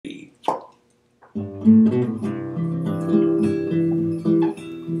Living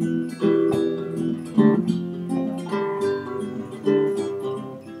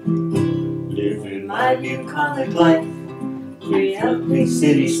my bucolic life, free healthy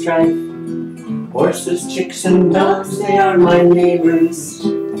city strife. Horses, chicks, and dogs, they are my neighbors.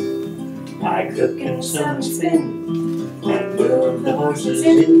 I cook and some spin, and move the horses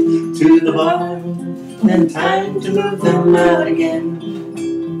into the barn. Then time to move them out again.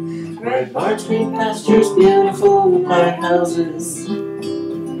 Right barns, green pastures, beautiful white houses.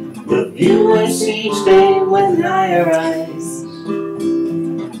 The view I see each day when I arise.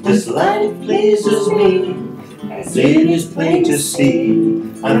 This life pleases me, as it is plain to see.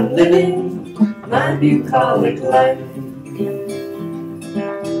 I'm living my bucolic life.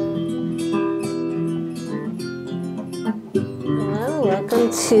 Hello,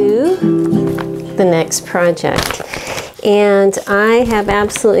 welcome to the next project. And I have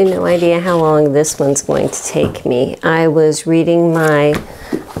absolutely no idea how long this one's going to take me. I was reading my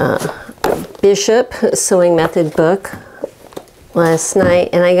Bishop sewing method book last night,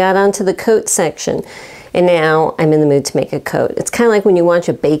 and I got onto the coat section, and now I'm in the mood to make a coat. It's kind of like when you watch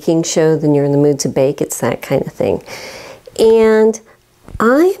a baking show, then you're in the mood to bake. It's that kind of thing. And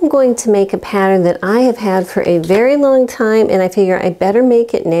I am going to make a pattern that I have had for a very long time, and I figure I better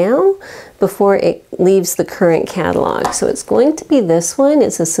make it now before it leaves the current catalog. So it's going to be this one.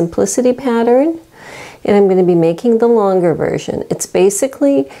 It's a simplicity pattern, and I'm going to be making the longer version. It's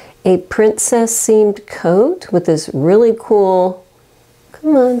basically a princess seamed coat with this really cool,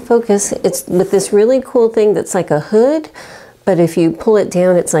 come on, focus. It's with this really cool thing that's like a hood, but if you pull it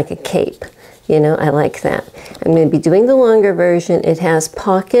down, it's like a cape. You know, I like that. I'm going to be doing the longer version. It has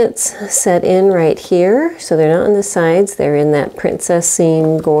pockets set in right here, so they're not on the sides. They're in that princess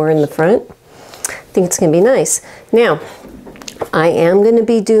seam gore in the front. I think it's going to be nice. Now, I am going to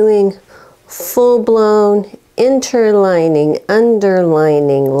be doing full-blown interlining,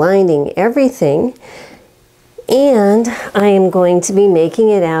 underlining, lining everything, and I am going to be making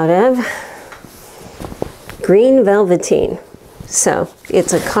it out of green velveteen. So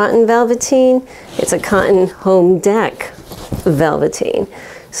it's a cotton velveteen, it's a cotton home deck velveteen.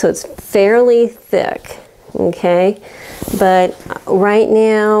 So it's fairly thick, okay? But right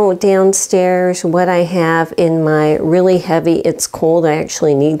now downstairs, what I have in my really heavy, it's cold, I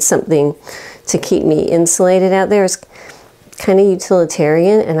actually need something to keep me insulated out there, is kind of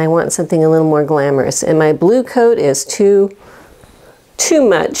utilitarian, and I want something a little more glamorous. And my blue coat is too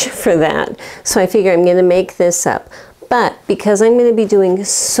much for that. So I figure I'm going to make this up. But because I'm going to be doing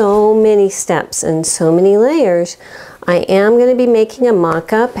so many steps and so many layers, I am going to be making a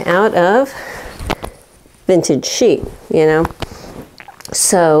mock-up out of vintage sheet, you know.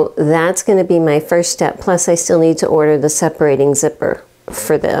 So that's going to be my first step. Plus I still need to order the separating zipper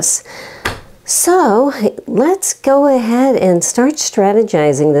for this. So let's go ahead and start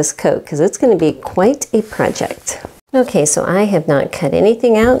strategizing this coat, because it's going to be quite a project. Okay, so I have not cut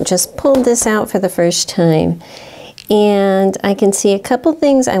anything out, just pulled this out for the first time. And I can see a couple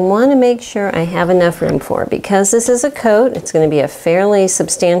things I want to make sure I have enough room for. Because this is a coat, it's going to be a fairly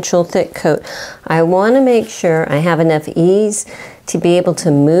substantial thick coat. I want to make sure I have enough ease to be able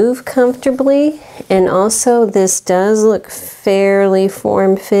to move comfortably. And also this does look fairly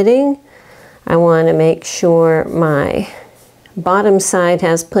form-fitting. I want to make sure my bottom side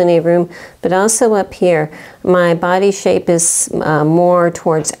has plenty of room, but also up here, my body shape is more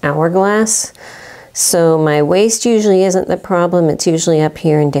towards hourglass. So my waist usually isn't the problem, it's usually up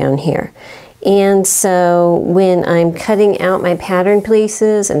here and down here. And so when I'm cutting out my pattern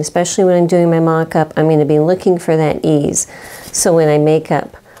pieces, and especially when I'm doing my mock-up, I'm going to be looking for that ease. So when I make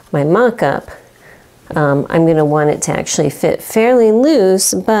up my mock-up, I'm going to want it to actually fit fairly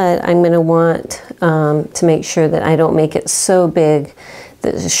loose, but I'm going to want to make sure that I don't make it so big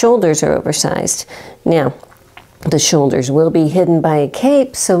that the shoulders are oversized. Now, the shoulders will be hidden by a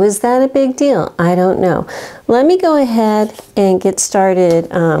cape, so is that a big deal? I don't know. Let me go ahead and get started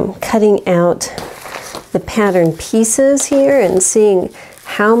cutting out the pattern pieces here and seeing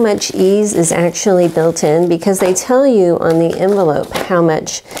how much ease is actually built in, because they tell you on the envelope how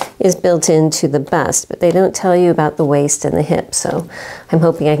much is built into the bust, but they don't tell you about the waist and the hip, so I'm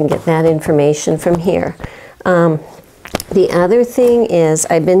hoping I can get that information from here. The other thing is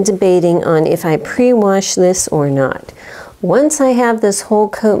I've been debating on if I pre-wash this or not. Once I have this whole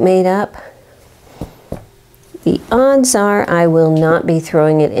coat made up, the odds are I will not be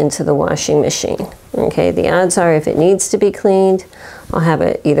throwing it into the washing machine. Okay, the odds are if it needs to be cleaned, I'll have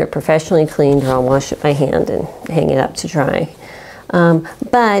it either professionally cleaned or I'll wash it by hand and hang it up to dry.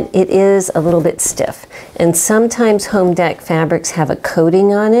 But it is a little bit stiff, and sometimes home deck fabrics have a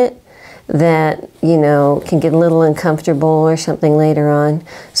coating on it that, you know, can get a little uncomfortable or something later on.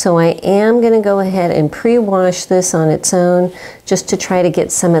 So I am going to go ahead and pre-wash this on its own just to try to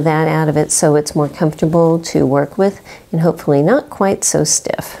get some of that out of it so it's more comfortable to work with and hopefully not quite so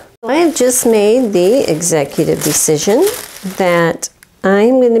stiff. I have just made the executive decision that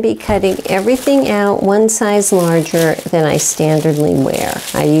I'm going to be cutting everything out one size larger than I standardly wear.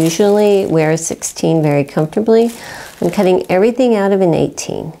 I usually wear a 16 very comfortably. I'm cutting everything out of an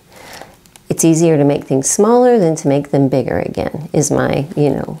 18. It's easier to make things smaller than to make them bigger again, is my,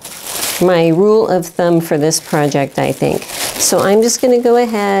 you know, my rule of thumb for this project, I think. So I'm just going to go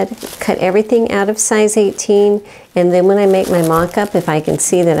ahead, cut everything out of size 18, and then when I make my mock-up, if I can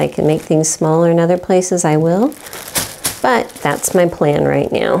see that I can make things smaller in other places, I will. But that's my plan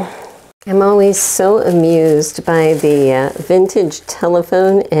right now. I'm always so amused by the vintage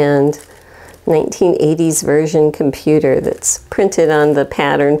telephone and 1980s version computer that's printed on the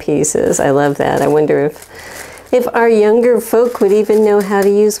pattern pieces. I love that. I wonder if our younger folk would even know how to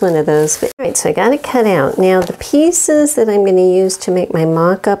use one of those. But, all right, so I got it cut out. Now the pieces that I'm going to use to make my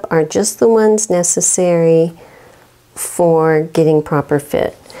mock-up are just the ones necessary for getting proper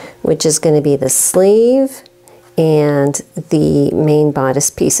fit, which is going to be the sleeve and the main bodice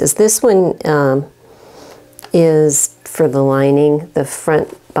pieces. This one is for the lining. The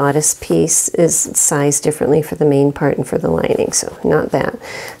front bodice piece is sized differently for the main part and for the lining, so not that.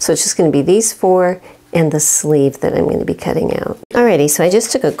 So it's just going to be these four and the sleeve that I'm going to be cutting out. Alrighty, so I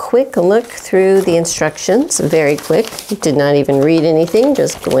just took a quick look through the instructions, very quick. Did not even read anything,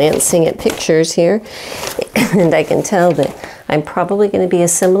 just glancing at pictures here. And I can tell that I'm probably going to be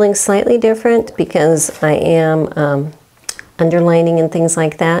assembling slightly different because I am underlining and things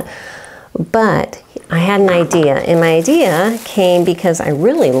like that. But I had an idea, and my idea came because I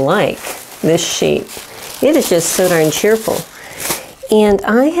really like this sheet. It is just so darn cheerful. And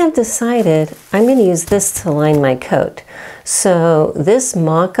I have decided I'm going to use this to line my coat. So this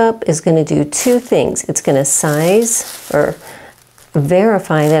mock-up is going to do two things. It's going to size or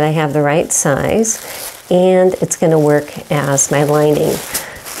verify that I have the right size, and it's going to work as my lining,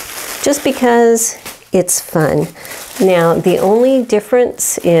 just because it's fun. Now, the only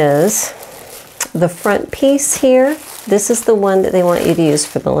difference is the front piece here. This is the one that they want you to use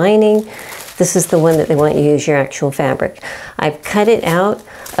for the lining. This is the one that they want you to use your actual fabric. I've cut it out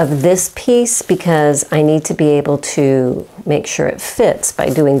of this piece because I need to be able to make sure it fits by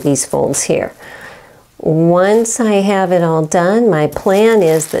doing these folds here. Once I have it all done, my plan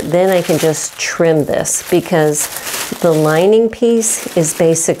is that then I can just trim this, because the lining piece is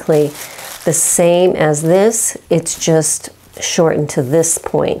basically the same as this. It's just shortened to this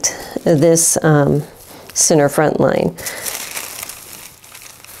point, this center front line.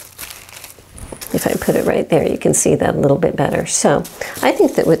 If I put it right there, you can see that a little bit better. So I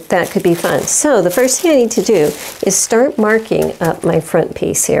think that could be fun. So the first thing I need to do is start marking up my front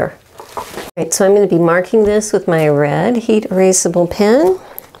piece here. All right, so I'm going to be marking this with my red heat erasable pen,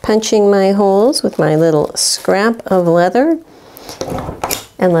 punching my holes with my little scrap of leather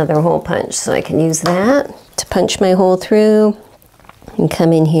and leather hole punch. So I can use that to punch my hole through and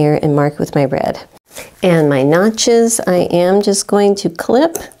come in here and mark with my red. And my notches, I am just going to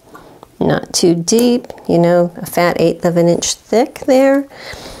clip, not too deep, you know, a fat 1/8 of an inch thick there.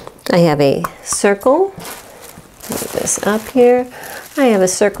 I have a circle, move this up here. I have a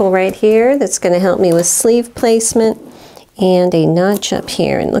circle right here that's going to help me with sleeve placement, and a notch up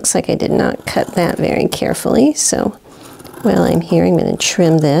here. And it looks like I did not cut that very carefully, so while I'm here, I'm going to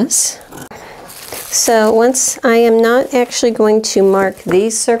trim this. So once I am not actually going to mark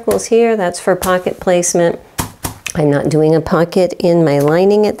these circles here, that's for pocket placement. I'm not doing a pocket in my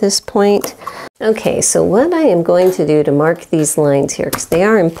lining at this point. Okay, so what I am going to do to mark these lines here, because they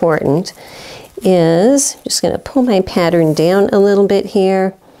are important, is just going to pull my pattern down a little bit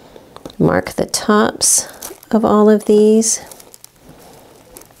here, mark the tops of all of these,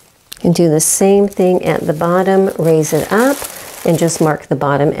 and do the same thing at the bottom, raise it up, and just mark the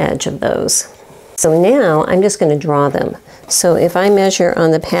bottom edge of those. So now I'm just going to draw them. So if I measure on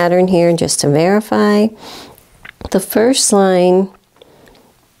the pattern here just to verify, the first line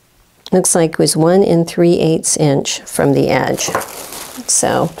looks like it was 1 3/8 inch from the edge.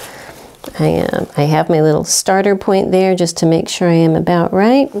 So I have my little starter point there just to make sure I am about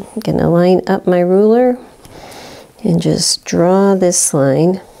right. I'm going to line up my ruler and just draw this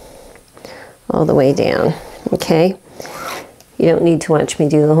line all the way down, okay? You don't need to watch me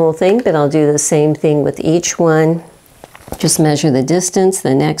do the whole thing, but I'll do the same thing with each one. Just measure the distance.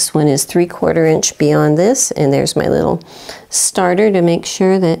 The next one is 3/4 inch beyond this, and there's my little starter to make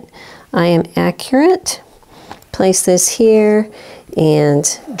sure that I am accurate. place this here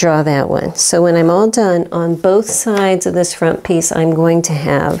and draw that one. So when I'm all done on both sides of this front piece, I'm going to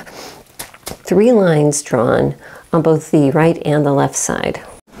have 3 lines drawn on both the right and the left side.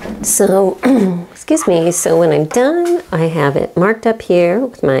 So, excuse me, so when I'm done, I have it marked up here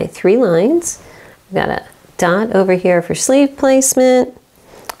with my 3 lines. I've got a dot over here for sleeve placement,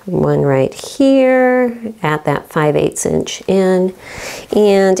 one right here at that 5/8 inch in.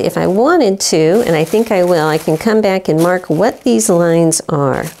 And if I wanted to, and I think I will, I can come back and mark what these lines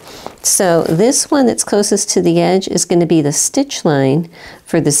are. So this one that's closest to the edge is going to be the stitch line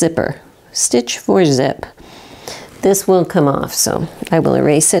for the zipper. Stitch for zip. This will come off, so I will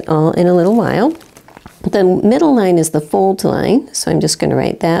erase it all in a little while. The middle line is the fold line, so I'm just going to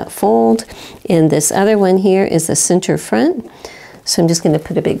write that, fold. And this other one here is the center front. So I'm just going to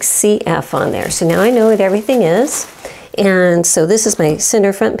put a big CF on there. So now I know what everything is. And so this is my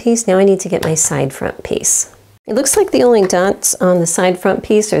center front piece. Now I need to get my side front piece. It looks like the only dots on the side front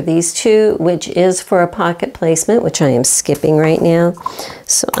piece are these 2, which is for a pocket placement, which I am skipping right now.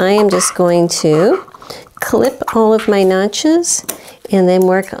 So I am just going to clip all of my notches and then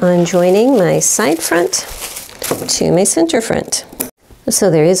work on joining my side front to my center front. So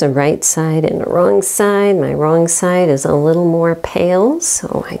there is a right side and a wrong side. My wrong side is a little more pale,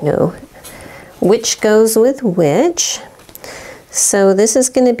 so I know which goes with which. So this is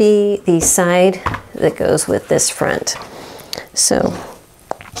going to be the side that goes with this front. So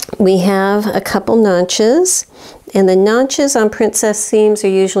we have a couple notches, and the notches on princess seams are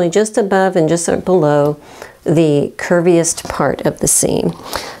usually just above and just below the curviest part of the seam.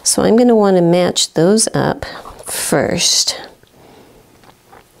 So I'm going to want to match those up first.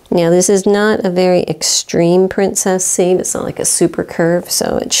 Now this is not a very extreme princess seam. It's not like a super curve,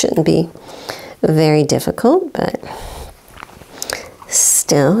 so it shouldn't be very difficult, but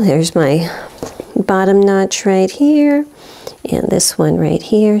still, there's my bottom notch right here and this one right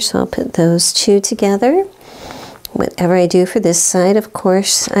here. So I'll put those 2 together. Whatever I do for this side, of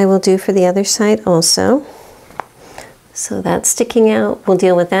course, I will do for the other side also. So that's sticking out. We'll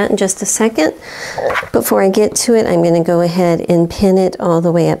deal with that in just a second. Before I get to it, I'm going to go ahead and pin it all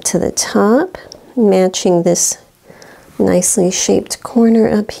the way up to the top, matching this nicely shaped corner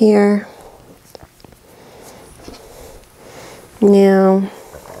up here. Now,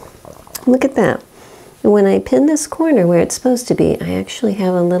 look at that. When I pin this corner where it's supposed to be, I actually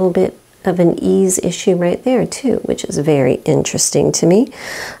have a little bit of an ease issue right there too, which is very interesting to me.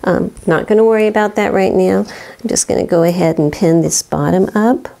 Not going to worry about that right now. I'm just going to go ahead and pin this bottom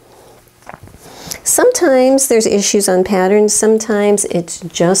up. Sometimes there's issues on patterns. Sometimes it's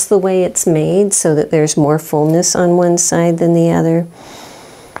just the way it's made so that there's more fullness on one side than the other.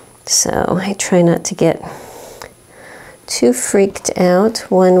 So I try not to get too freaked out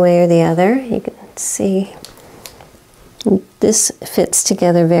one way or the other. You can see this fits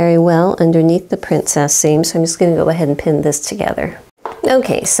together very well underneath the princess seam, so I'm just going to go ahead and pin this together.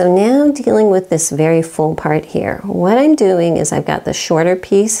 Okay, so now dealing with this very full part here. What I'm doing is I've got the shorter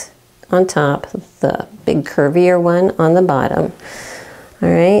piece on top, the big curvier one on the bottom. All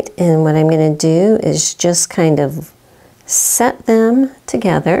right, and what I'm going to do is just kind of set them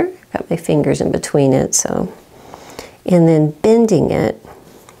together. I've got my fingers in between it, so, and then bending it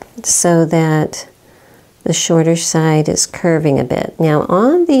so that the shorter side is curving a bit. Now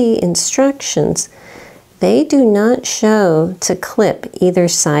on the instructions, they do not show to clip either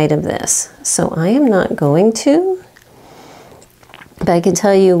side of this. So I am not going to, but I can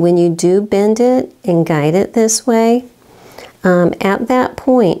tell you when you do bend it and guide it this way, at that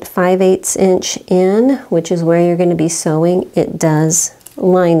point, 5/8 inch in, which is where you're going to be sewing, it does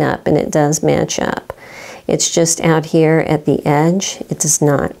line up and it does match up. It's just out here at the edge, it does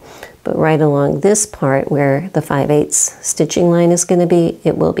not. But right along this part where the 5/8 stitching line is going to be,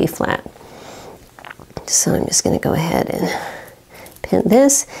 it will be flat. So I'm just going to go ahead and pin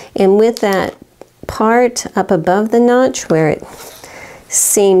this. And with that part up above the notch where it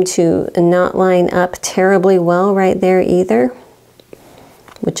seemed to not line up terribly well right there either,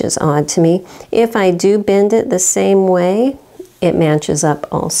 which is odd to me, if I do bend it the same way, it matches up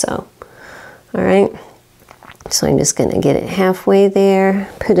also. All right. So I'm just going to get it halfway there,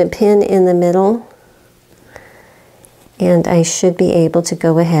 put a pin in the middle, and I should be able to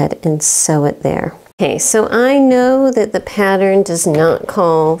go ahead and sew it there. Okay, so I know that the pattern does not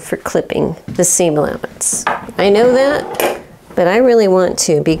call for clipping the seam allowance. I know that, but I really want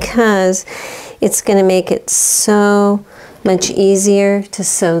to because it's going to make it so much easier to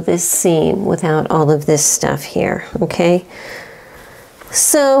sew this seam without all of this stuff here, okay?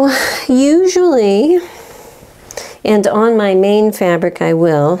 So usually, And on my main fabric I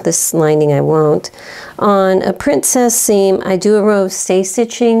will, this lining I won't. On a princess seam I do a row of stay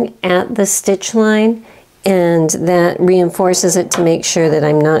stitching at the stitch line, and that reinforces it to make sure that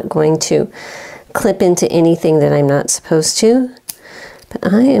I'm not going to clip into anything that I'm not supposed to.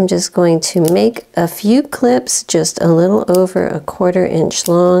 But I am just going to make a few clips just a little over 1/4 inch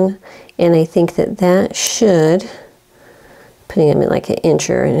long, and I think that that should, putting them like 1.5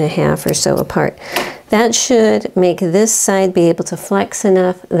 inches or so apart, that should make this side be able to flex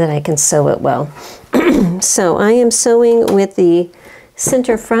enough that I can sew it well. So I am sewing with the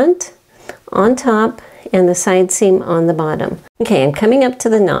center front on top and the side seam on the bottom. Okay, I'm coming up to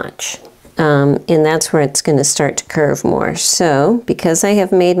the notch, and that's where it's going to start to curve more. So because I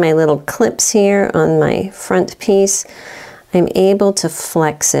have made my little clips here on my front piece, I'm able to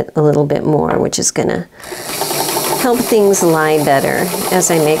flex it a little bit more, which is going to help things lie better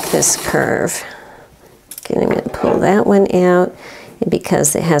as I make this curve. Okay, I'm going to pull that one out, and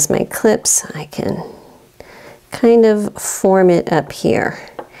because it has my clips, I can kind of form it up here,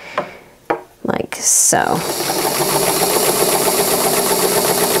 like so.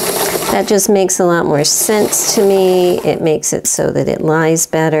 That just makes a lot more sense to me. It makes it so that it lies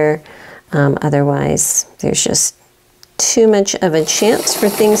better. Otherwise, there's just too much of a chance for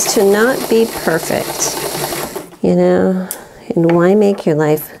things to not be perfect, you know? And why make your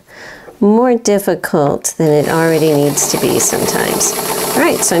life more difficult than it already needs to be sometimes? All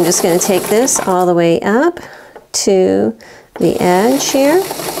right, so I'm just going to take this all the way up to the edge here,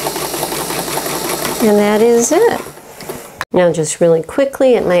 and that is it. Now just really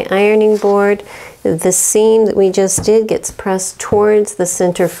quickly at my ironing board, the seam that we just did gets pressed towards the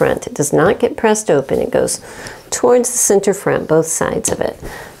center front. It does not get pressed open, it goes towards the center front, both sides of it.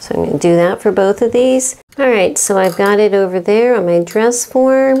 So I'm going to do that for both of these. All right, so I've got it over there on my dress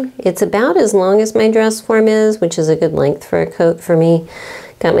form. It's about as long as my dress form is, which is a good length for a coat for me.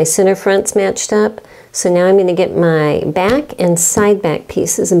 Got my center fronts matched up. So now I'm going to get my back and side back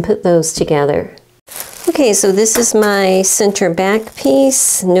pieces and put those together. Okay, so this is my center back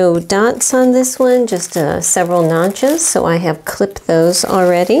piece. No dots on this one, just several notches. So I have clipped those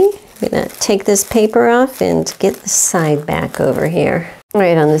already. I'm going to take this paper off and get the side back over here. All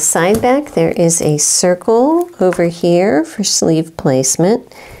right, on the side back there is a circle over here for sleeve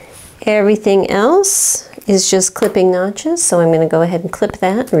placement. Everything else is just clipping notches, so I'm going to go ahead and clip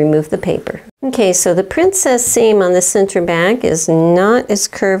that and remove the paper. Okay, so the princess seam on the center back is not as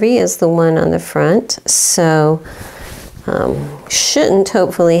curvy as the one on the front, so shouldn't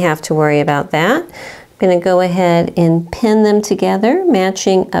hopefully have to worry about that. I'm going to go ahead and pin them together,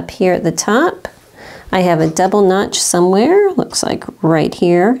 matching up here at the top. I have a double notch somewhere, looks like right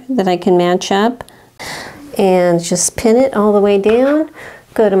here, that I can match up, and just pin it all the way down.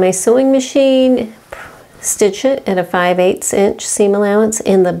 Go to my sewing machine, stitch it at a 5/8 inch seam allowance,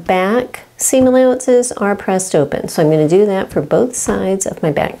 and the back seam allowances are pressed open. So I'm going to do that for both sides of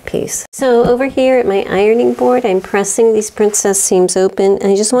my back piece. So over here at my ironing board, I'm pressing these princess seams open,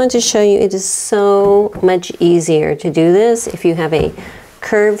 and I just wanted to show you it is so much easier to do this if you have a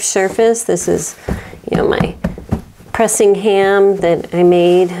curved surface. This is, you know, my pressing ham that I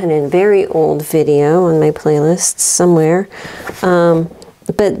made in a very old video on my playlist somewhere.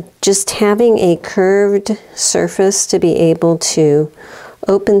 But just having a curved surface to be able to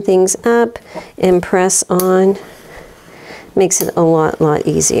open things up and press on makes it a lot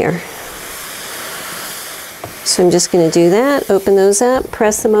easier. So I'm just going to do that, open those up,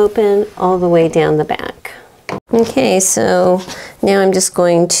 press them open all the way down the back. Okay, so now I'm just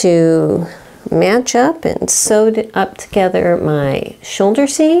going to match up and sew up together my shoulder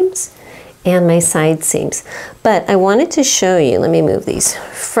seams and my side seams. But I wanted to show you, let me move these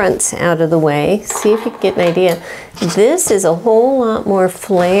fronts out of the way, see if you can get an idea. This is a whole lot more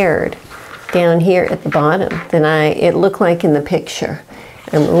flared down here at the bottom than it looked like in the picture.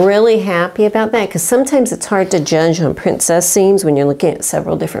 I'm really happy about that, because sometimes it's hard to judge on princess seams when you're looking at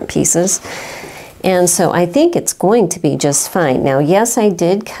several different pieces. And so I think it's going to be just fine. Now, yes, I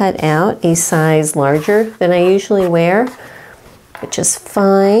did cut out a size larger than I usually wear, which is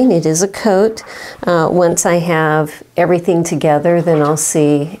fine. It is a coat. Once I have everything together, then I'll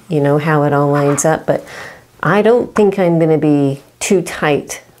see, you know, how it all lines up. But I don't think I'm going to be too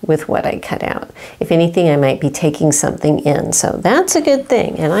tight with what I cut out. If anything, I might be taking something in. So that's a good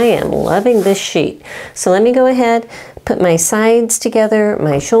thing. And I am loving this sheet. So let me go ahead, put my sides together,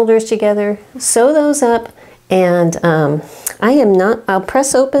 my shoulders together, sew those up. And I'll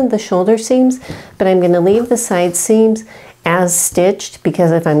press open the shoulder seams, but I'm going to leave the side seams as stitched,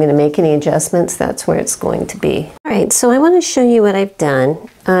 because if I'm going to make any adjustments, that's where it's going to be. All right, so I want to show you what I've done.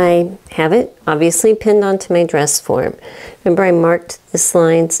 I have it obviously pinned onto my dress form. Remember, I marked this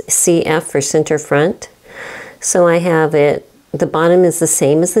lines CF for center front. So I have it, the bottom is the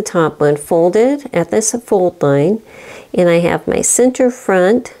same as the top one, folded at this fold line, and I have my center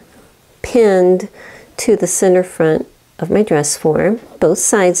front pinned to the center front of my dress form, both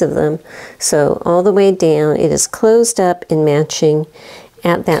sides of them. So all the way down, it is closed up and matching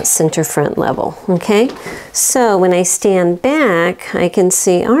at that center front level, okay? So when I stand back, I can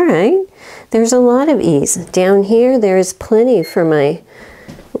see, all right, there's a lot of ease. Down here, there's plenty for my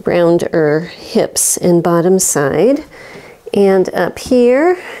rounder hips and bottom side. And up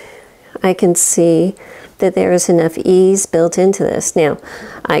here, I can see that there is enough ease built into this. Now,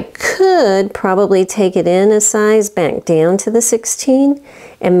 I could probably take it in a size back down to the 16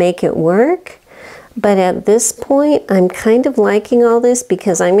 and make it work. But at this point, I'm kind of liking all this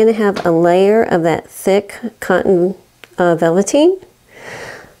because I'm going to have a layer of that thick cotton velveteen.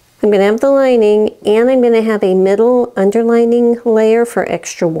 I'm going to have the lining, and I'm going to have a middle underlining layer for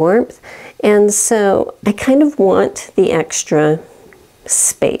extra warmth. And so I kind of want the extra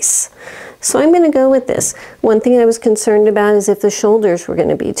space. So I'm going to go with this. One thing I was concerned about is if the shoulders were going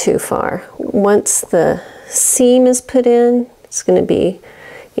to be too far. Once the seam is put in, it's going to be,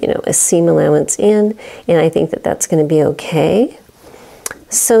 you know, a seam allowance in, and I think that that's going to be okay.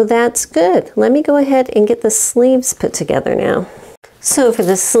 So that's good. Let me go ahead and get the sleeves put together now. So for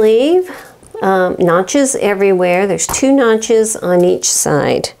the sleeve, notches everywhere. There's 2 notches on each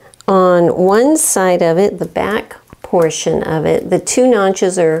side. On one side of it, the back portion of it, the 2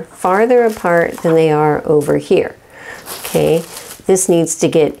 notches are farther apart than they are over here. Okay, this needs to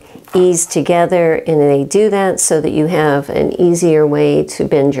get eased together, and they do that so that you have an easier way to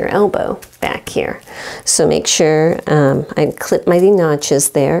bend your elbow back here. So make sure I clip my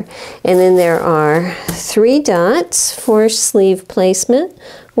notches there. And then there are 3 dots for sleeve placement,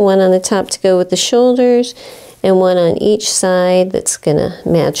 1 on the top to go with the shoulders, and 1 on each side that's gonna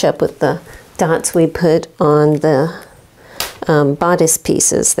match up with the dots we put on the bodice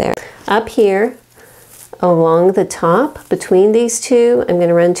pieces there. Up here, along the top between these 2, I'm going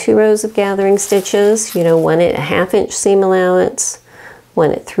to run 2 rows of gathering stitches, you know, 1 at a 1/2 inch seam allowance,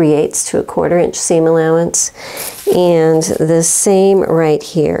 1 at 3/8 to a 1/4 inch seam allowance, and the same right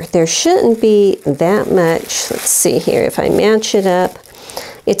here. There shouldn't be that much. Let's see here, if I match it up,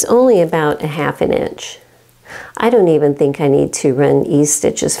 it's only about a 1/2 inch. I don't even think I need to run ease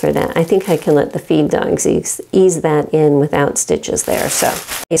stitches for that. I think I can let the feed dogs ease that in without stitches there. So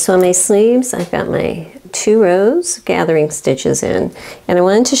on my sleeves, I've got my 2 rows gathering stitches in, and I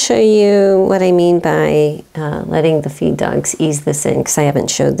wanted to show you what I mean by letting the feed dogs ease this in, because I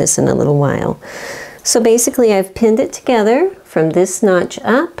haven't showed this in a little while. So basically, I've pinned it together from this notch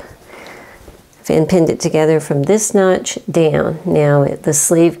up and pinned it together from this notch down. Now the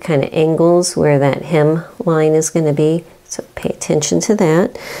sleeve kind of angles where that hem line is going to be, so pay attention to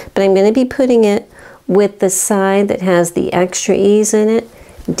that. But I'm going to be putting it with the side that has the extra ease in it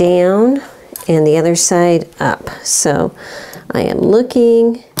down and the other side up. So I am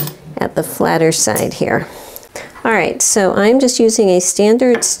looking at the flatter side here. All right, so I'm just using a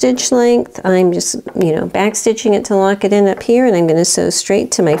standard stitch length. I'm just, you know, back stitching it to lock it in up here, and I'm going to sew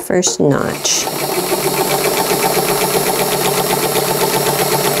straight to my first notch.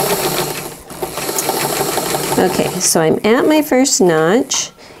 Okay, so I'm at my first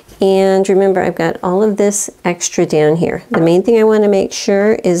notch, and remember, I've got all of this extra down here. The main thing I want to make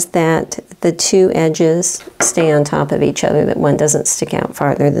sure is that the 2 edges stay on top of each other, that one doesn't stick out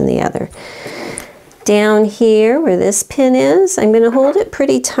farther than the other. Down here where this pin is, I'm going to hold it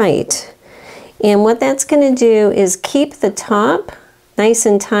pretty tight. And what that's going to do is keep the top nice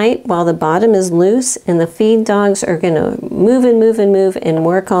and tight while the bottom is loose, and the feed dogs are going to move and move and move and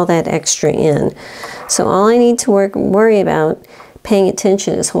work all that extra in. So all I need to worry about paying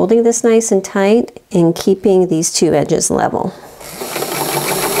attention is holding this nice and tight and keeping these 2 edges level.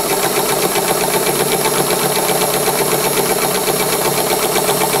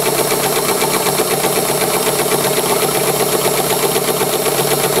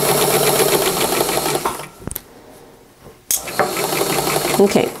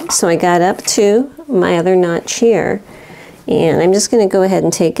 Okay, so I got up to my other notch here, and I'm just going to go ahead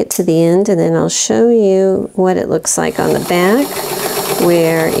and take it to the end, and then I'll show you what it looks like on the back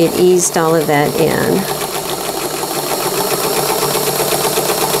where it eased all of that in.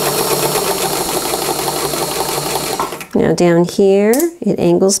 Now down here, it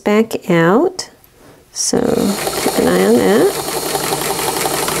angles back out, so keep an eye on that.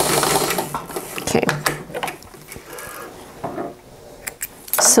 Okay.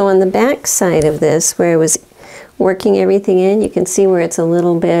 So on the back side of this, where I was working everything in, you can see where it's a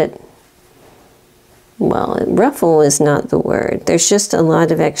little bit, well, ruffle is not the word. There's just a lot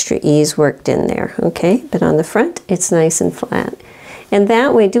of extra ease worked in there, okay? But on the front, it's nice and flat. And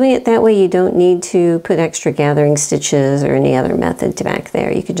that way, doing it that way, you don't need to put extra gathering stitches or any other method back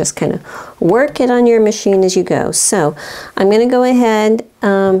there. You can just kind of work it on your machine as you go. So I'm going to go ahead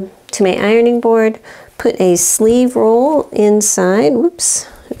to my ironing board, put a sleeve roll inside. Whoops,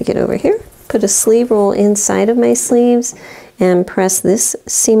 let me get over here. Put a sleeve roll inside of my sleeves and press this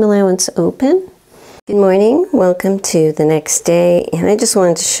seam allowance open. Good morning, welcome to the next day, and I just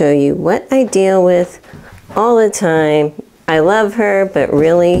wanted to show you what I deal with all the time. I love her, but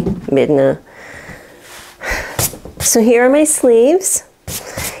really, Midna. So here are my sleeves,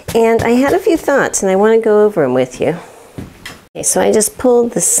 and I had a few thoughts, and I want to go over them with you. Okay, so I just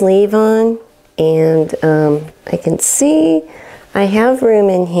pulled the sleeve on, and I can see I have room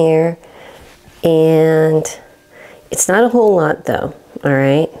in here, and it's not a whole lot though, all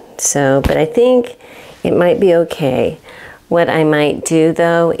right? So, but I think it might be okay. What I might do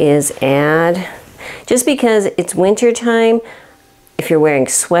though is add, just because it's winter time, if you're wearing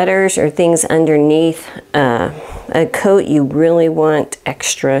sweaters or things underneath a coat, you really want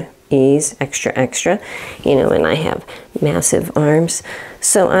extra ease, extra, you know, and I have massive arms.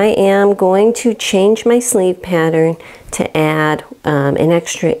 So I am going to change my sleeve pattern to add an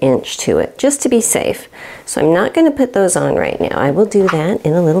extra inch to it, just to be safe. So I'm not going to put those on right now. I will do that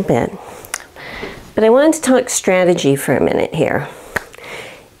in a little bit. But I wanted to talk strategy for a minute here.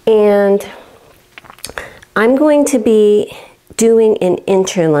 And I'm going to be doing an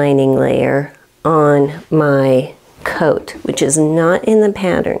interlining layer on my coat, which is not in the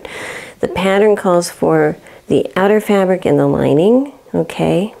pattern. The pattern calls for the outer fabric and the lining,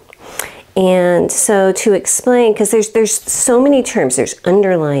 okay? And so to explain, because there's so many terms, there's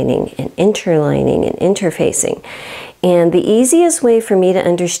underlining and interlining and interfacing. And the easiest way for me to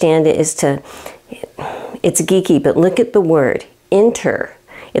understand it is to, it's geeky, but look at the word, inter.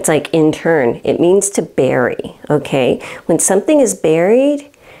 It's like intern. It means to bury, okay? When something is buried,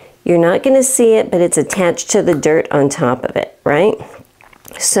 you're not going to see it, but it's attached to the dirt on top of it, right?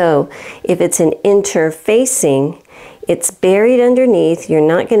 So if it's an interfacing, it's buried underneath, you're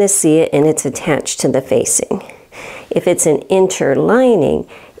not going to see it, and it's attached to the facing. If it's an interlining,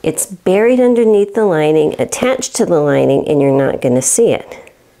 it's buried underneath the lining, attached to the lining, and you're not going to see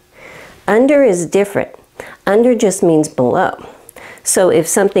it. Under is different. Under just means below. So if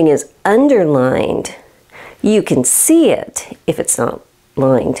something is underlined, you can see it if it's not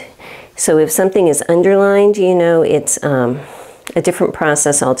lined. So if something is underlined, you know, it's a different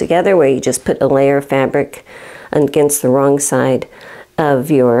process altogether, where you just put a layer of fabric against the wrong side of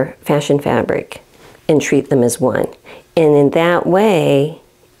your fashion fabric and treat them as one. And in that way,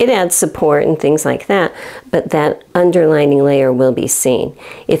 it adds support and things like that, but that underlining layer will be seen.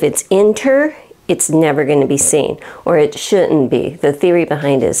 If it's inter, it's never going to be seen, or it shouldn't be. The theory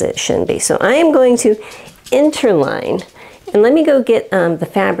behind it is it shouldn't be. So I am going to interline, and let me go get the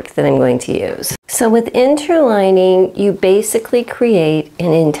fabric that I'm going to use. So with interlining, you basically create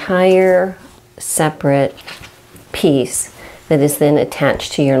an entire separate piece that is then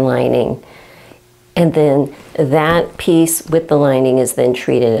attached to your lining, and then that piece with the lining is then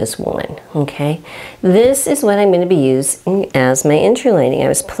treated as one, okay? This is what I'm going to be using as my interlining. I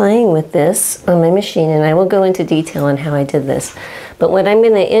was playing with this on my machine, and I will go into detail on how I did this. But what I'm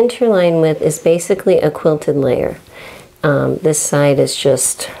going to interline with is basically a quilted layer. This side is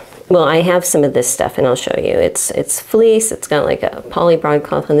just, well, I have some of this stuff, and I'll show you. It's fleece. It's got like a poly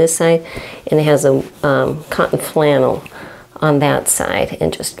broadcloth on this side, and it has a cotton flannel on that side,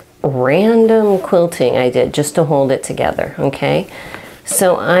 and just random quilting I did just to hold it together, okay?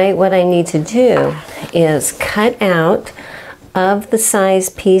 So what I need to do is cut out of the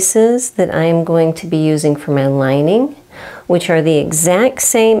size pieces that I'm going to be using for my lining, which are the exact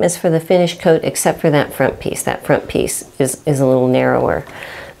same as for the finished coat, except for that front piece. That front piece is a little narrower.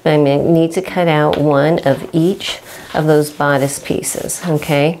 But I'm going to need to cut out one of each of those bodice pieces,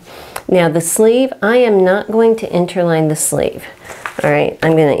 okay? Now the sleeve, I am not going to interline the sleeve. All right,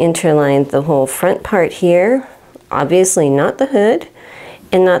 I'm going to interline the whole front part here, obviously not the hood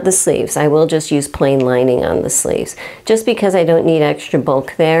and not the sleeves. I will just use plain lining on the sleeves, just because I don't need extra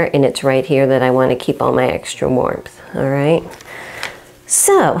bulk there, and it's right here that I want to keep all my extra warmth, all right?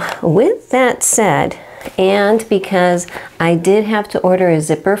 So with that said, and because I did have to order a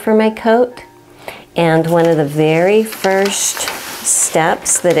zipper for my coat, and one of the very first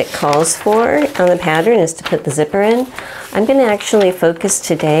steps that it calls for on the pattern is to put the zipper in, I'm going to actually focus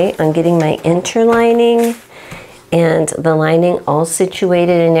today on getting my interlining and the lining all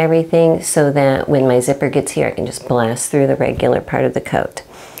situated and everything so that when my zipper gets here, I can just blast through the regular part of the coat.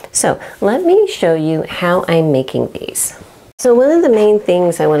 So let me show you how I'm making these. So one of the main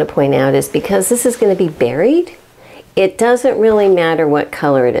things I want to point out is because this is going to be buried, it doesn't really matter what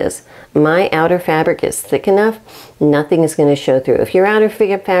color it is. My outer fabric is thick enough, nothing is going to show through. If your outer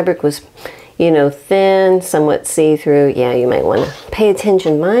fabric was, you know, thin, somewhat see-through, yeah, you might want to pay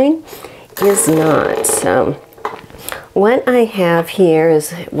attention. Mine is not. So what I have here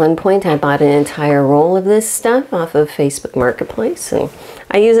is, at one point I bought an entire roll of this stuff off of Facebook Marketplace, and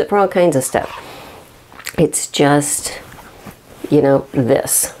I use it for all kinds of stuff. It's just, you know,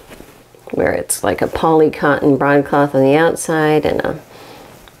 this, where it's like a poly cotton broadcloth on the outside and a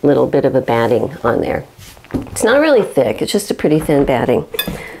little bit of a batting on there. It's not really thick, it's just a pretty thin batting.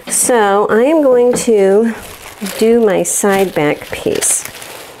 So I am going to do my side back piece.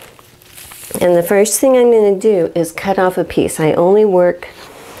 And the first thing I'm going to do is cut off a piece. I only work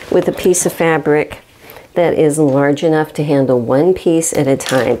with a piece of fabric that is large enough to handle one piece at a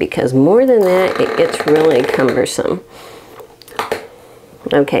time, because more than that, it gets really cumbersome.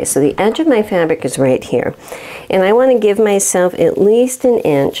 Okay, so the edge of my fabric is right here. And I want to give myself at least 1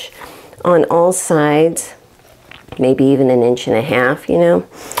 inch on all sides, maybe even 1.5 inches, you know.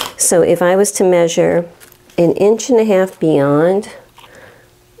 So if I was to measure 1.5 inches beyond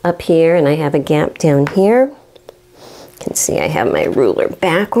up here, and I have a gap down here, you can see I have my ruler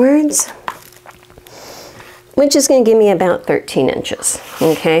backwards, which is going to give me about 13 inches.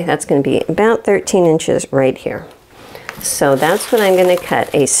 Okay, that's going to be about 13 inches right here. So that's what I'm going to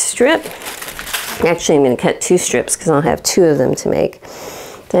cut, a strip. Actually, I'm going to cut 2 strips because I'll have 2 of them to make,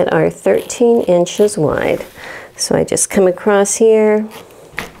 that are 13 inches wide. So I just come across here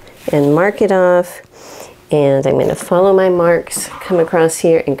and mark it off, and I'm going to follow my marks, come across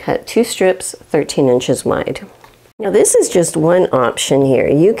here and cut 2 strips 13 inches wide. Now this is just one option here.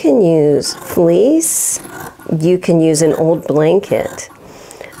 You can use fleece, you can use an old blanket,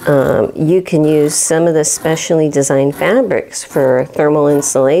 you can use some of the specially designed fabrics for thermal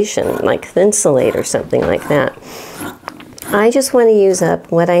insulation, like Thinsulate or something like that. I just want to use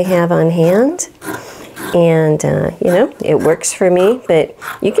up what I have on hand, and you know, it works for me, but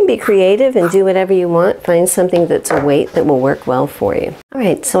you can be creative and do whatever you want. Find something that's a weight that will work well for you. All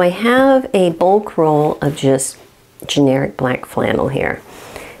right, so I have a bulk roll of just generic black flannel here.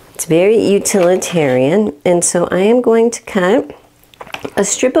 It's very utilitarian, and so I am going to cut a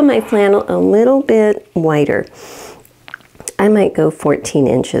strip of my flannel a little bit wider. I might go 14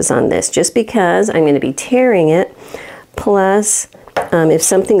 inches on this, just because I'm going to be tearing it. Plus, if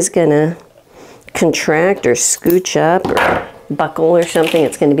something's going to contract or scooch up or buckle or something,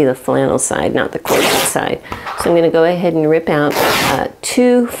 it's going to be the flannel side, not the quilted side. So I'm going to go ahead and rip out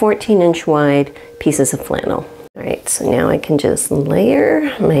 2 14-inch wide pieces of flannel. All right, so now I can just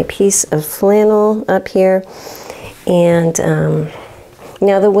layer my piece of flannel up here. And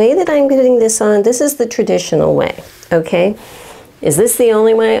now the way that I'm putting this on, this is the traditional way, okay? Is this the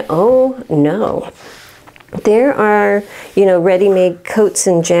only way? Oh, no. There are, you know, ready-made coats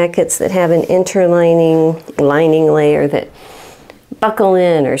and jackets that have an interlining lining layer that buckle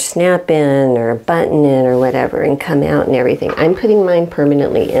in or snap in or button in or whatever and come out and everything. I'm putting mine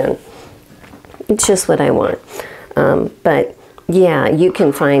permanently in. It's just what I want. But yeah, you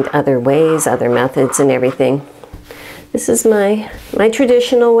can find other ways, other methods and everything. This is my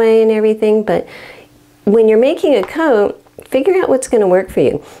traditional way and everything, but when you're making a coat, figure out what's going to work for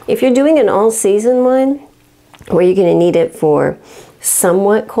you. If you're doing an all-season one, where you're going to need it for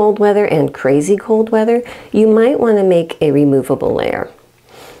somewhat cold weather and crazy cold weather, you might want to make a removable layer,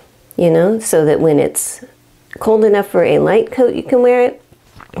 you know, so that when it's cold enough for a light coat, you can wear it,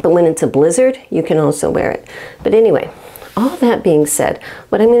 but when it's a blizzard, you can also wear it. But anyway, all that being said,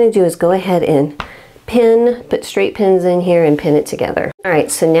 what I'm going to do is go ahead and put straight pins in here and pin it together. All right,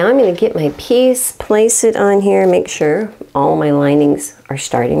 so now I'm going to get my piece, place it on here, make sure all my linings are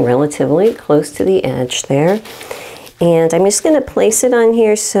starting relatively close to the edge there. And I'm just going to place it on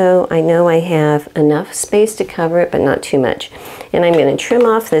here so I know I have enough space to cover it, but not too much. And I'm going to trim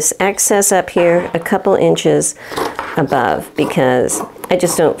off this excess up here a couple inches above, because I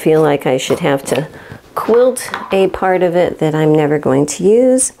just don't feel like I should have to quilt a part of it that I'm never going to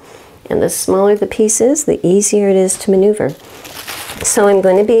use. And the smaller the piece is, the easier it is to maneuver. So I'm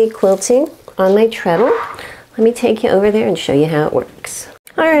going to be quilting on my treadle. Let me take you over there and show you how it works.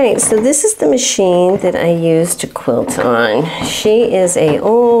 All right, so this is the machine that I use to quilt on. She is a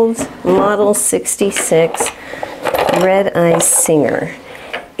old Model 66 Red Eye Singer.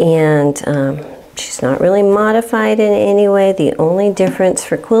 And She's not really modified in any way. The only difference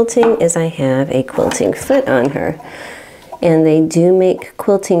for quilting is I have a quilting foot on her. And they do make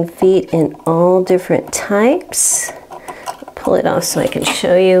quilting feet in all different types. I'll pull it off so I can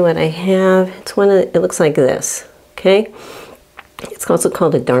show you what I have. It's one of it looks like this, okay? It's also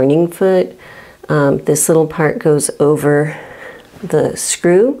called a darning foot. This little part goes over the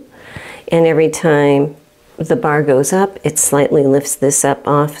screw, and every time the bar goes up, it slightly lifts this up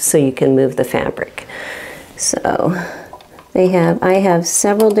off so you can move the fabric. So I have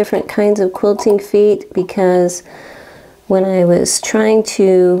several different kinds of quilting feet because when I was trying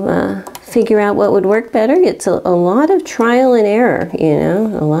to figure out what would work better, it's a lot of trial and error, you know,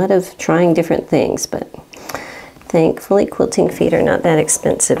 a lot of trying different things, but thankfully quilting feet are not that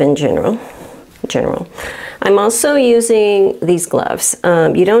expensive in general. I'm also using these gloves.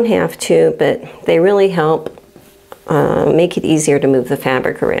 You don't have to, but they really help make it easier to move the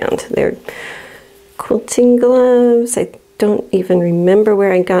fabric around. They're quilting gloves. I don't even remember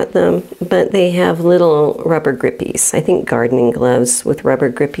where I got them, but they have little rubber grippies. I think gardening gloves with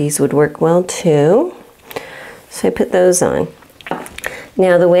rubber grippies would work well too. So I put those on.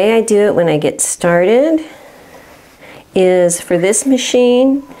 Now the way I do it when I get started is for this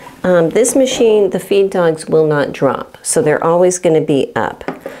machine, the feed dogs will not drop, so they're always going to be up.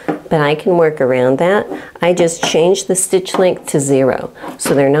 But I can work around that. I just change the stitch length to 0.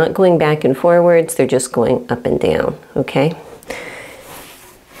 So they're not going back and forwards, they're just going up and down, okay?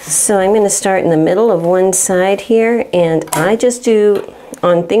 So I'm going to start in the middle of one side here, and I just do,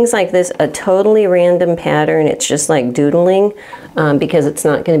 on things like this, a totally random pattern. It's just like doodling because it's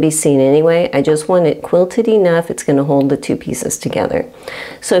not going to be seen anyway. I just want it quilted enough it's going to hold the two pieces together.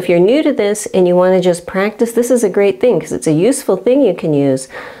 So if you're new to this and you want to just practice, this is a great thing because it's a useful thing you can use,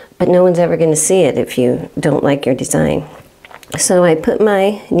 but no one's ever going to see it if you don't like your design. So I put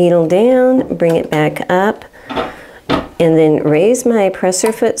my needle down, bring it back up, and then raise my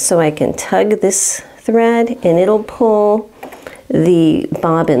presser foot so I can tug this thread and it'll pull the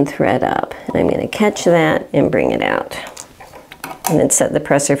bobbin thread up. And I'm going to catch that and bring it out. And then set the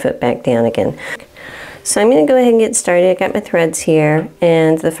presser foot back down again. So I'm going to go ahead and get started. I got my threads here,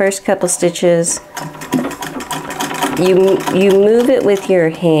 and the first couple stitches, you move it with your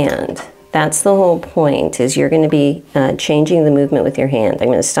hand. That's the whole point, is you're going to be changing the movement with your hand. I'm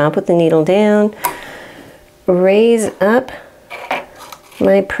going to stop with the needle down, raise up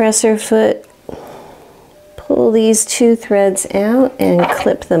my presser foot, pull these two threads out and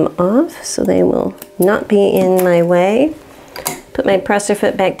clip them off so they will not be in my way. Put my presser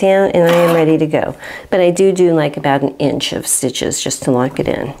foot back down and I am ready to go. But I do like about 1 inch of stitches just to lock it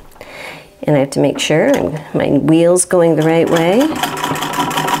in. And I have to make sure my wheel's going the right way.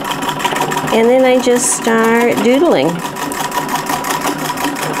 And then I just start doodling.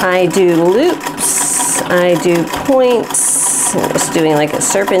 I do loops, I do points. I'm just doing like a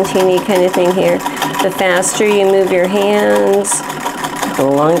serpentine kind of thing here. The faster you move your hands, the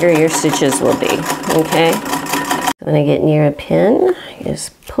longer your stitches will be, okay? When I get near a pin, I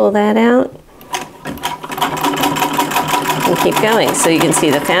just pull that out and keep going. So you can see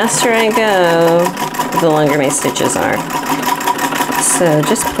the faster I go, the longer my stitches are. So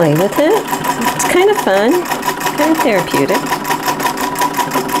just play with it. It's kind of fun, kind of therapeutic.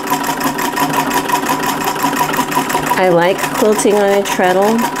 I like quilting on a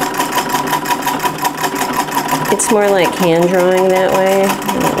treadle. It's more like hand drawing that way.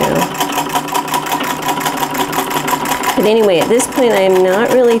 I don't know. But anyway, at this point, I'm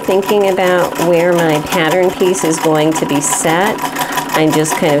not really thinking about where my pattern piece is going to be set. I'm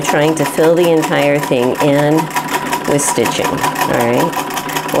just kind of trying to fill the entire thing in with stitching, all right?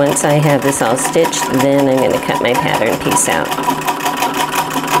 Once I have this all stitched, then I'm going to cut my pattern piece out.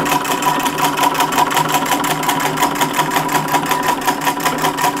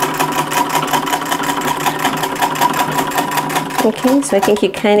 Okay, so I think you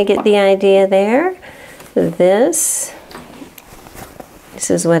kind of get the idea there. This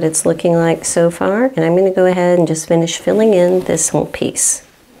is what it's looking like so far, and I'm going to go ahead and just finish filling in this whole piece.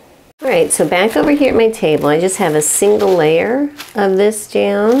 All right, so back over here at my table, I just have a single layer of this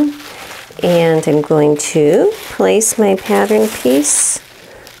down, and I'm going to place my pattern piece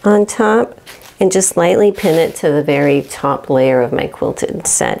on top and just lightly pin it to the very top layer of my quilted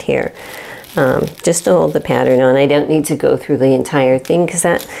set here. Just to hold the pattern on. I don't need to go through the entire thing because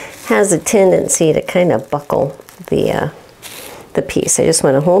that has a tendency to kind of buckle the piece. I just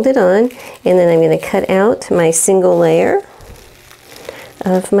want to hold it on, and then I'm going to cut out my single layer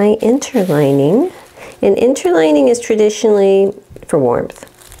of my interlining. And interlining is traditionally for warmth,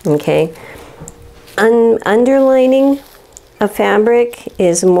 okay? Underlining a fabric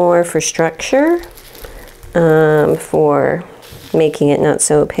is more for structure. for making it not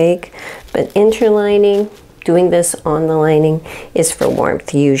so opaque, but interlining, doing this on the lining, is for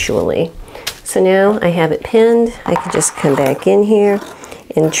warmth usually. So now I have it pinned. I can just come back in here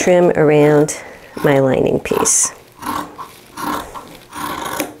and trim around my lining piece.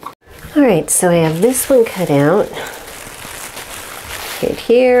 All right, so I have this one cut out. Right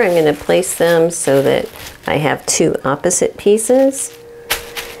here, I'm going to place them so that I have two opposite pieces.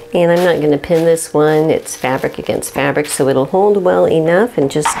 And I'm not going to pin this one. It's fabric against fabric, so it'll hold well enough, and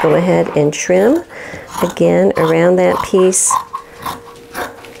just go ahead and trim again around that piece.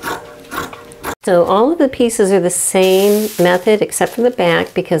 So all of the pieces are the same method except for the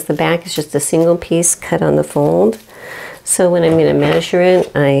back, because the back is just a single piece cut on the fold. So when I'm going to measure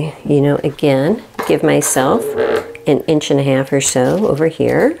it, I, again, give myself 1.5 inches or so over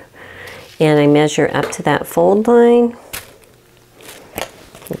here, and I measure up to that fold line.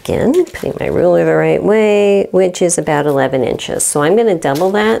 Again, putting my ruler the right way, which is about 11 inches. So I'm going to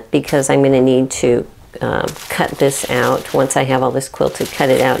double that because I'm going to need to cut this out. Once I have all this quilted, cut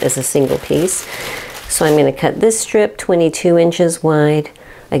it out as a single piece. So I'm going to cut this strip 22 inches wide.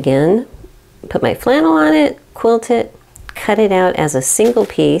 Again, put my flannel on it, quilt it, cut it out as a single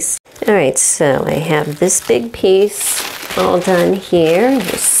piece. All right, so I have this big piece all done here.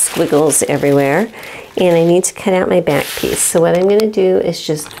 There's squiggles everywhere. And I need to cut out my back piece. So what I'm going to do is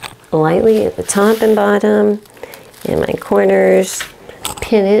just lightly at the top and bottom and my corners,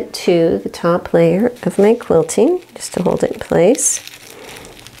 pin it to the top layer of my quilting just to hold it in place.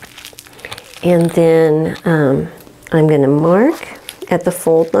 And then I'm going to mark at the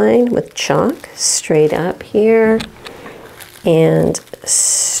fold line with chalk straight up here and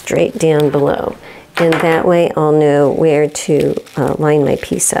straight down below. And that way I'll know where to line my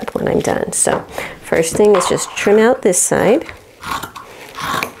piece up when I'm done. So first thing is just trim out this side.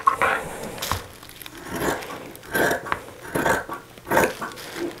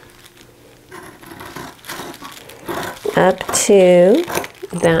 Up to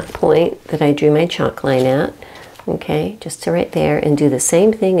that point that I drew my chalk line at. Okay, just to right there, and do the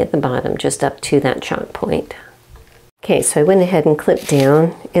same thing at the bottom, just up to that chalk point. Okay, so I went ahead and clipped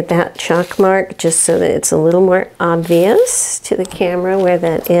down at that chalk mark just so that it's a little more obvious to the camera where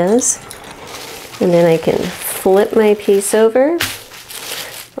that is. And then I can flip my piece over,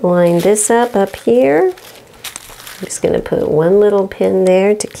 line this up here. I'm just going to put one little pin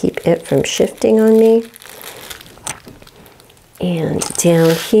there to keep it from shifting on me. And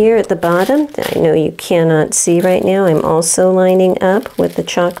down here at the bottom, that I know you cannot see right now, I'm also lining up with the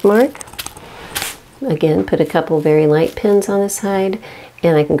chalk mark. Again, put a couple very light pins on the side,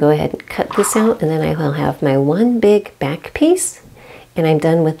 and I can go ahead and cut this out, and then I will have my one big back piece, and I'm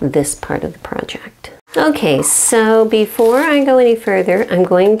done with this part of the project. Okay, so before I go any further, I'm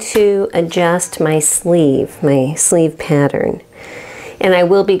going to adjust my sleeve pattern. And I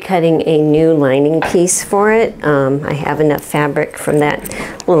will be cutting a new lining piece for it. I have enough fabric from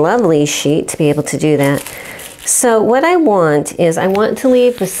that lovely sheet to be able to do that. So what I want is I want to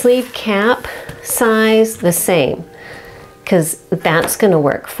leave the sleeve cap size the same, because that's going to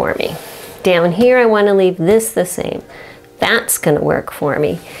work for me. Down here I want to leave this the same. That's going to work for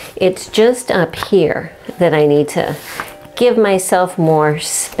me. It's just up here that I need to give myself more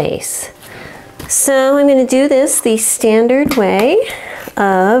space. So I'm going to do this the standard way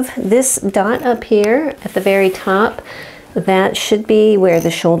of this dot up here at the very top. That should be where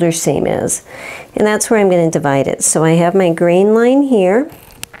the shoulder seam is. And that's where I'm going to divide it. So I have my grain line here.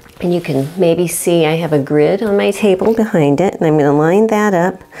 And you can maybe see I have a grid on my table behind it. And I'm going to line that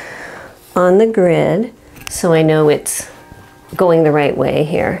up on the grid so I know it's going the right way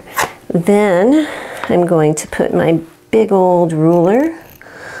here. Then I'm going to put my big old ruler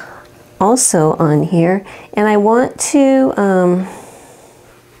also on here. And I want to,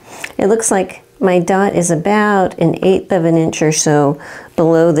 it looks like my dot is about 1/8 of an inch or so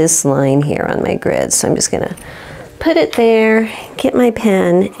below this line here on my grid. So I'm just going to put it there, get my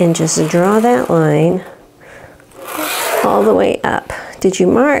pen, and just draw that line all the way up. Did you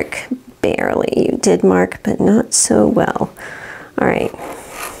mark? Barely. You did mark, but not so well. All right.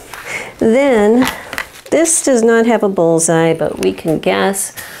 Then, this does not have a bullseye, but we can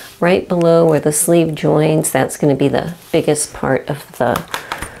guess right below where the sleeve joins, that's going to be the biggest part of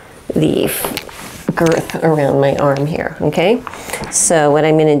the girth around my arm here, okay? So what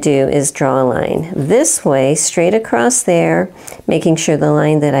I'm going to do is draw a line this way, straight across there, making sure the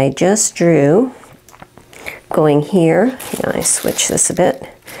line that I just drew, going here, now I switch this a bit,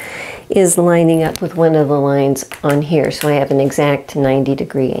 is lining up with one of the lines on here, so I have an exact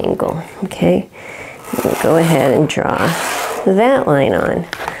 90-degree angle, okay? I'll go ahead and draw that line on.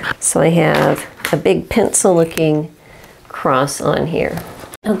 So I have a big pencil looking cross on here.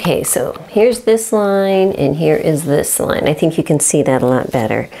 Okay, so here's this line and here is this line. I think you can see that a lot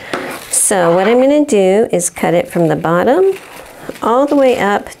better. So what I'm going to do is cut it from the bottom all the way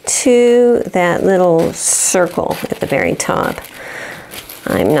up to that little circle at the very top.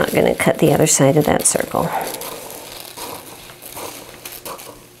 I'm not going to cut the other side of that circle.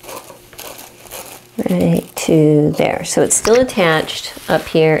 Right to there. So it's still attached up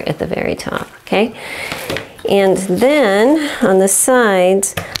here at the very top, okay? And then on the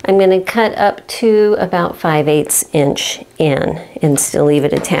sides, I'm going to cut up to about 5/8 inch in and still leave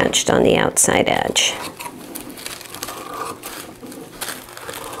it attached on the outside edge.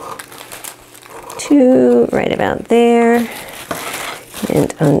 To right about there.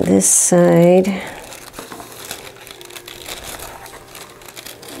 And on this side,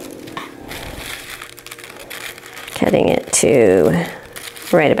 cutting it to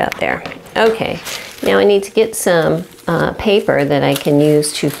right about there. Okay, now I need to get some paper that I can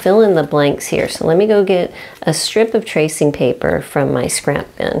use to fill in the blanks here. So let me go get a strip of tracing paper from my scrap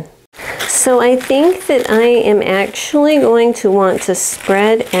bin. So I think that I am actually going to want to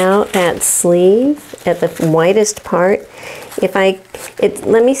spread out that sleeve at the widest part.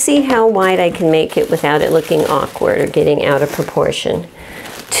 Let me see how wide I can make it without it looking awkward or getting out of proportion.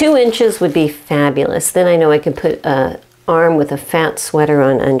 2 inches would be fabulous. Then I know I can put an arm with a fat sweater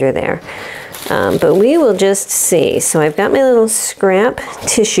on under there. But we will just see. So I've got my little scrap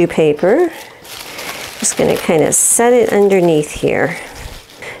tissue paper. Just going to kind of set it underneath here.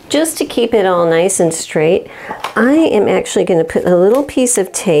 Just to keep it all nice and straight, I am actually going to put a little piece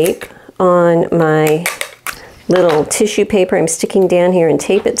of tape on my little tissue paper I'm sticking down here and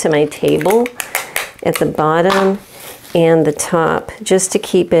tape it to my table at the bottom and the top, just to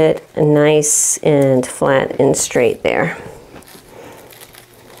keep it nice and flat and straight there.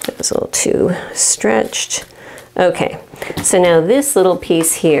 That was a little too stretched. Okay, so now this little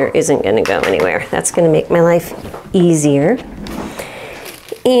piece here isn't going to go anywhere. That's going to make my life easier.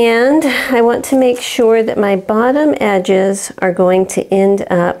 And I want to make sure that my bottom edges are going to end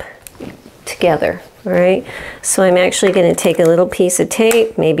up together, all right? So I'm actually going to take a little piece of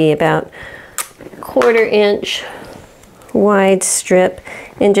tape, maybe about 1/4 inch wide strip,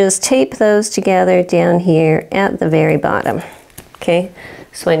 and just tape those together down here at the very bottom, okay?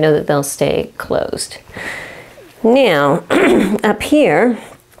 So I know that they'll stay closed. Now, up here,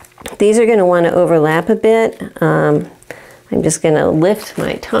 these are going to want to overlap a bit. I'm just going to lift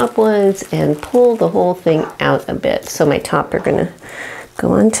my top ones and pull the whole thing out a bit. So my top are going to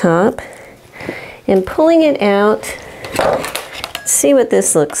go on top. And pulling it out, see what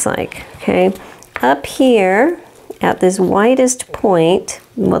this looks like, okay? Up here, at this widest point,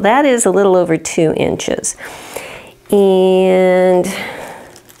 well, that is a little over 2 inches. And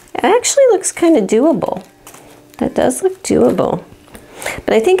it actually looks kind of doable. That does look doable.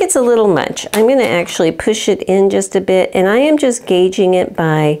 But I think it's a little much. I'm going to actually push it in just a bit, and I am just gauging it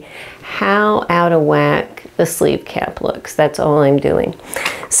by how out of whack the sleeve cap looks. That's all I'm doing.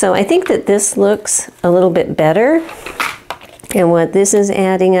 So I think that this looks a little bit better, and what this is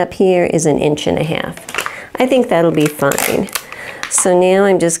adding up here is 1.5 inches. I think that'll be fine. So now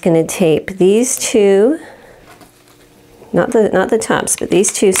I'm just going to tape these two, not the tops, but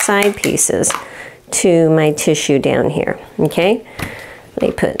these two side pieces to my tissue down here, okay? Let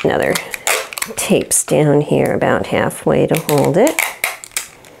me put another tapes down here about halfway to hold it.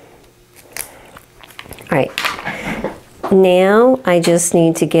 All right, now I just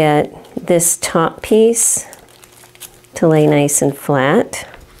need to get this top piece to lay nice and flat.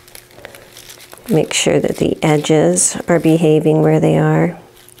 Make sure that the edges are behaving where they are.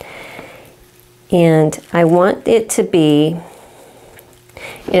 And I want it to be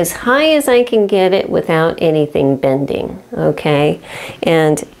as high as I can get it without anything bending, okay?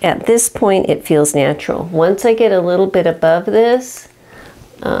 And at this point, it feels natural. Once I get a little bit above this,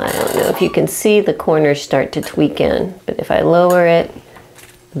 I don't know if you can see the corners start to tweak in, but if I lower it,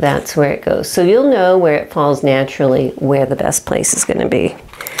 that's where it goes. So you'll know where it falls naturally, where the best place is going to be.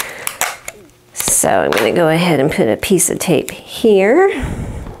 So I'm going to go ahead and put a piece of tape here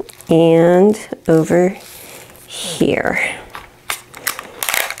and over here.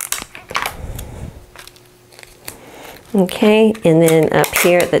 Okay, and then up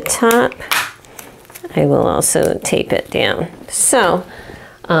here at the top, I will also tape it down. So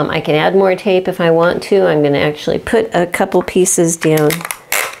I can add more tape if I want to. I'm going to actually put a couple pieces down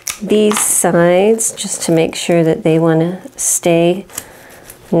these sides just to make sure that they want to stay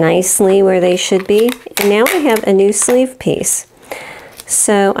nicely where they should be. And now I have a new sleeve piece.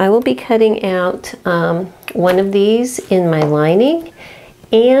 So I will be cutting out one of these in my lining,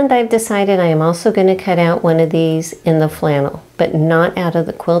 And I've decided I am also going to cut out one of these in the flannel, but not out of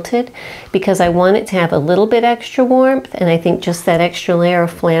the quilted, because I want it to have a little bit extra warmth, and I think just that extra layer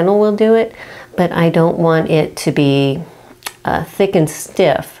of flannel will do it, but I don't want it to be thick and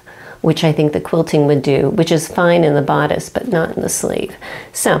stiff, which I think the quilting would do, which is fine in the bodice, but not in the sleeve.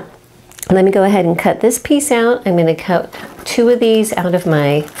 So let me go ahead and cut this piece out. I'm going to cut 2 of these out of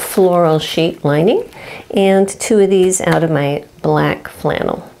my floral sheet lining and 2 of these out of my black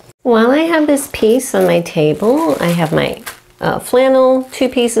flannel. While I have this piece on my table, I have my flannel 2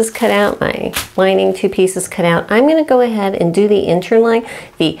 pieces cut out, my lining 2 pieces cut out. I'm going to go ahead and do the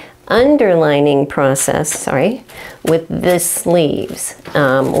underlining process, with the sleeves.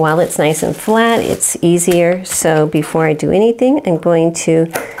 While it's nice and flat, it's easier. So before I do anything, I'm going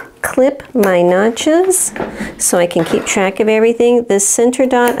to clip my notches so I can keep track of everything. This center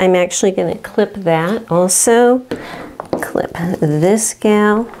dot, I'm actually going to clip that also. Clip this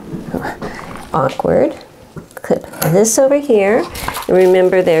gal. Awkward. Clip this over here.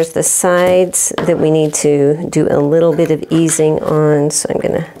 Remember, there's the sides that we need to do a little bit of easing on, so I'm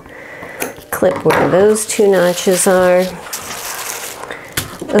going to clip where those 2 notches are.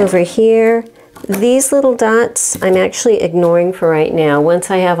 Over here, these little dots I'm actually ignoring for right now.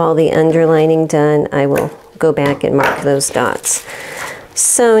 Once I have all the underlining done, I will go back and mark those dots.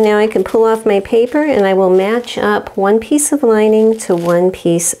 So now I can pull off my paper and I will match up 1 piece of lining to 1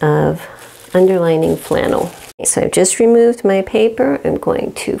 piece of underlining flannel. So I've just removed my paper. I'm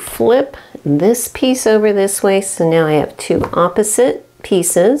going to flip this piece over this way. So now I have 2 opposite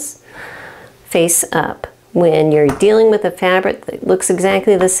pieces face up. When you're dealing with a fabric that looks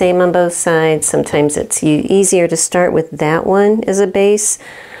exactly the same on both sides, sometimes it's easier to start with that one as a base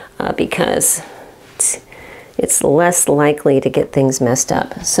because it's less likely to get things messed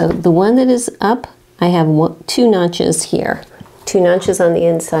up. So the one that is up, I have 2 notches here. 2 notches on the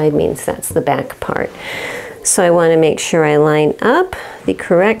inside means that's the back part. So I want to make sure I line up the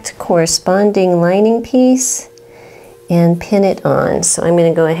correct corresponding lining piece and pin it on. So I'm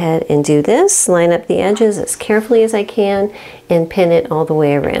going to go ahead and do this, line up the edges as carefully as I can and pin it all the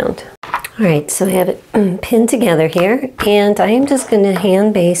way around. All right, so I have it pinned together here, and I am just going to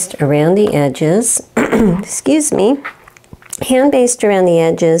hand baste around the edges. Excuse me. Hand baste around the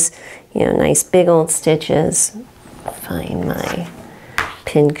edges, you know, nice big old stitches. Find my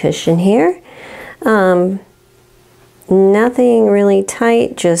pin cushion here. Nothing really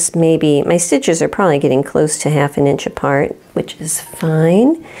tight, just maybe, my stitches are probably getting close to ½ an inch apart, which is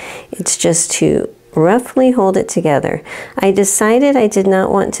fine. It's just to roughly hold it together. I decided I did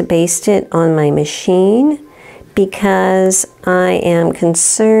not want to baste it on my machine because I am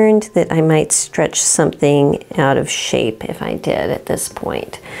concerned that I might stretch something out of shape if I did at this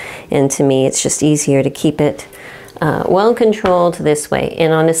point. And to me, it's just easier to keep it well controlled this way.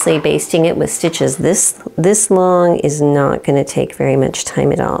 And honestly, basting it with stitches this long is not going to take very much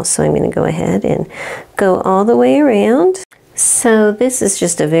time at all. So I'm going to go ahead and go all the way around. So this is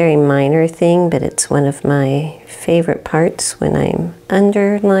just a very minor thing, but it's one of my favorite parts when I'm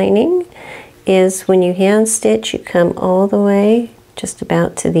underlining, is when you hand stitch, you come all the way just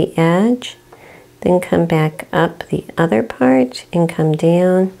about to the edge, then come back up the other part and come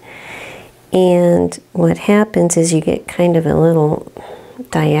down. And what happens is you get kind of a little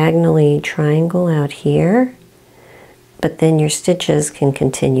diagonally triangle out here, but then your stitches can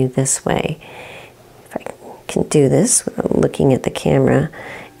continue this way. If I can do this without looking at the camera.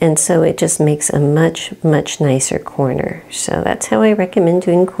 And so it just makes a much, much nicer corner. So that's how I recommend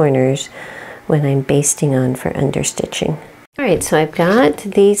doing corners when I'm basting on for understitching. All right, so I've got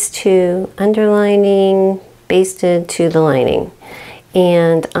these 2 underlining basted to the lining.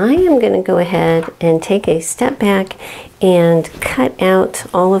 And I am going to go ahead and take a step back and cut out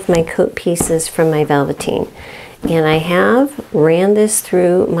all of my coat pieces from my velveteen. And I have ran this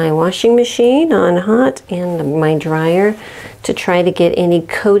through my washing machine on hot and my dryer to try to get any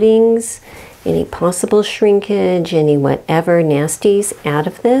coatings, any possible shrinkage, any whatever nasties out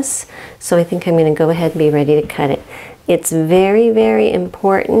of this. So I think I'm going to go ahead and be ready to cut it. It's very, very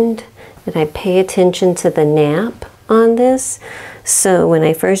important that I pay attention to the nap on this. So when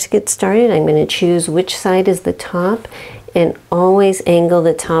I first get started, I'm going to choose which side is the top and always angle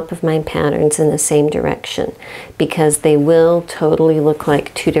the top of my patterns in the same direction, because they will totally look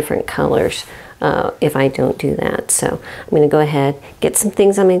like 2 different colors if I don't do that. So I'm going to go ahead, get some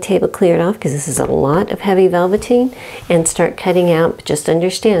things on my table cleared off, because this is a lot of heavy velveteen, and start cutting out. But just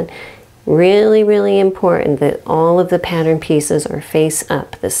understand, really, really important that all of the pattern pieces are face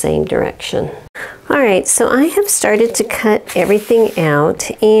up the same direction. All right, so I have started to cut everything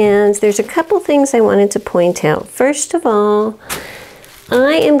out, and there's a couple things I wanted to point out. First of all,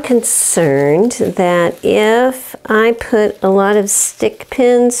 I am concerned that if I put a lot of stick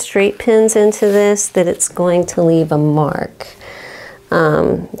pins, straight pins into this, that it's going to leave a mark.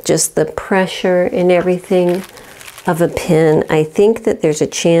 Just the pressure and everything of a pin, I think that there's a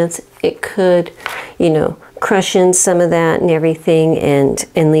chance it could, you know, crush in some of that and everything and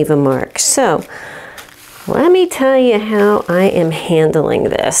leave a mark. So let me tell you how I am handling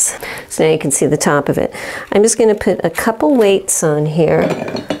this. So now you can see the top of it. I'm just going to put a couple weights on here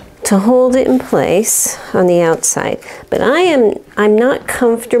to hold it in place on the outside. But I'm not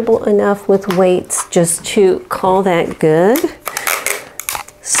comfortable enough with weights just to call that good.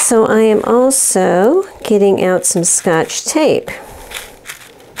 So I am also getting out some Scotch tape.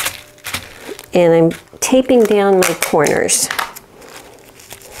 And I'm taping down my corners.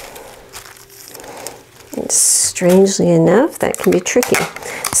 And strangely enough, that can be tricky.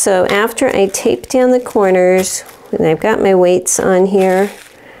 So after I tape down the corners, and I've got my weights on here,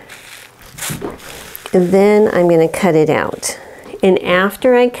 and then I'm going to cut it out. And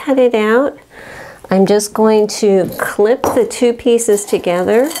after I cut it out, I'm just going to clip the two pieces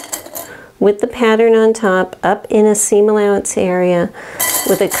together with the pattern on top up in a seam allowance area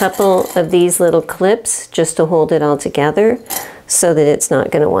with a couple of these little clips just to hold it all together so that it's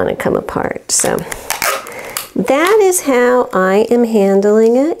not going to want to come apart. So that is how I am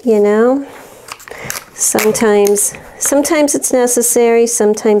handling it, you know. Sometimes it's necessary,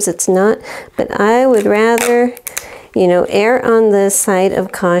 sometimes it's not, but I would rather, you know, err on the side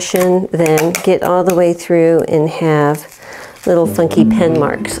of caution than get all the way through and have little funky pen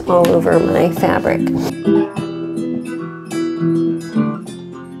marks all over my fabric.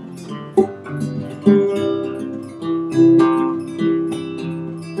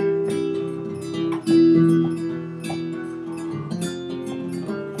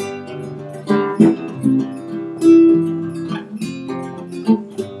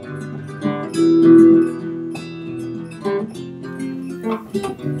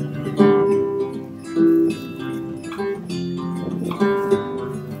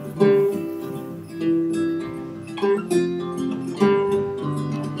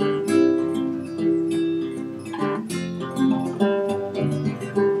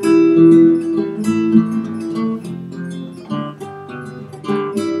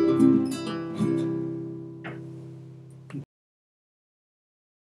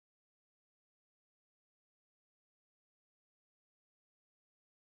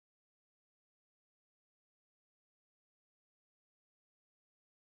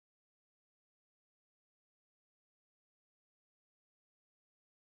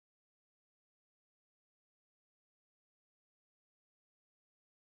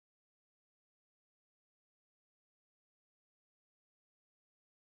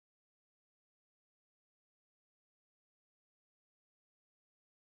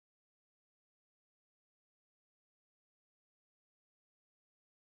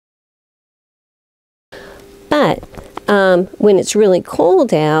 But when it's really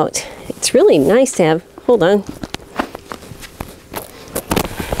cold out, it's really nice to have, hold on.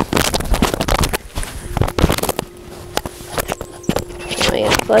 I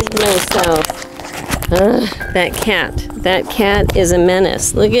unplugged myself. That cat is a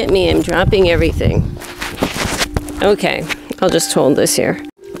menace. Look at me, I'm dropping everything. Okay, I'll just hold this here.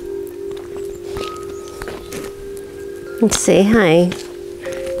 And say hi.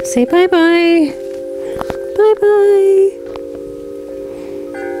 Say bye-bye. Bye-bye.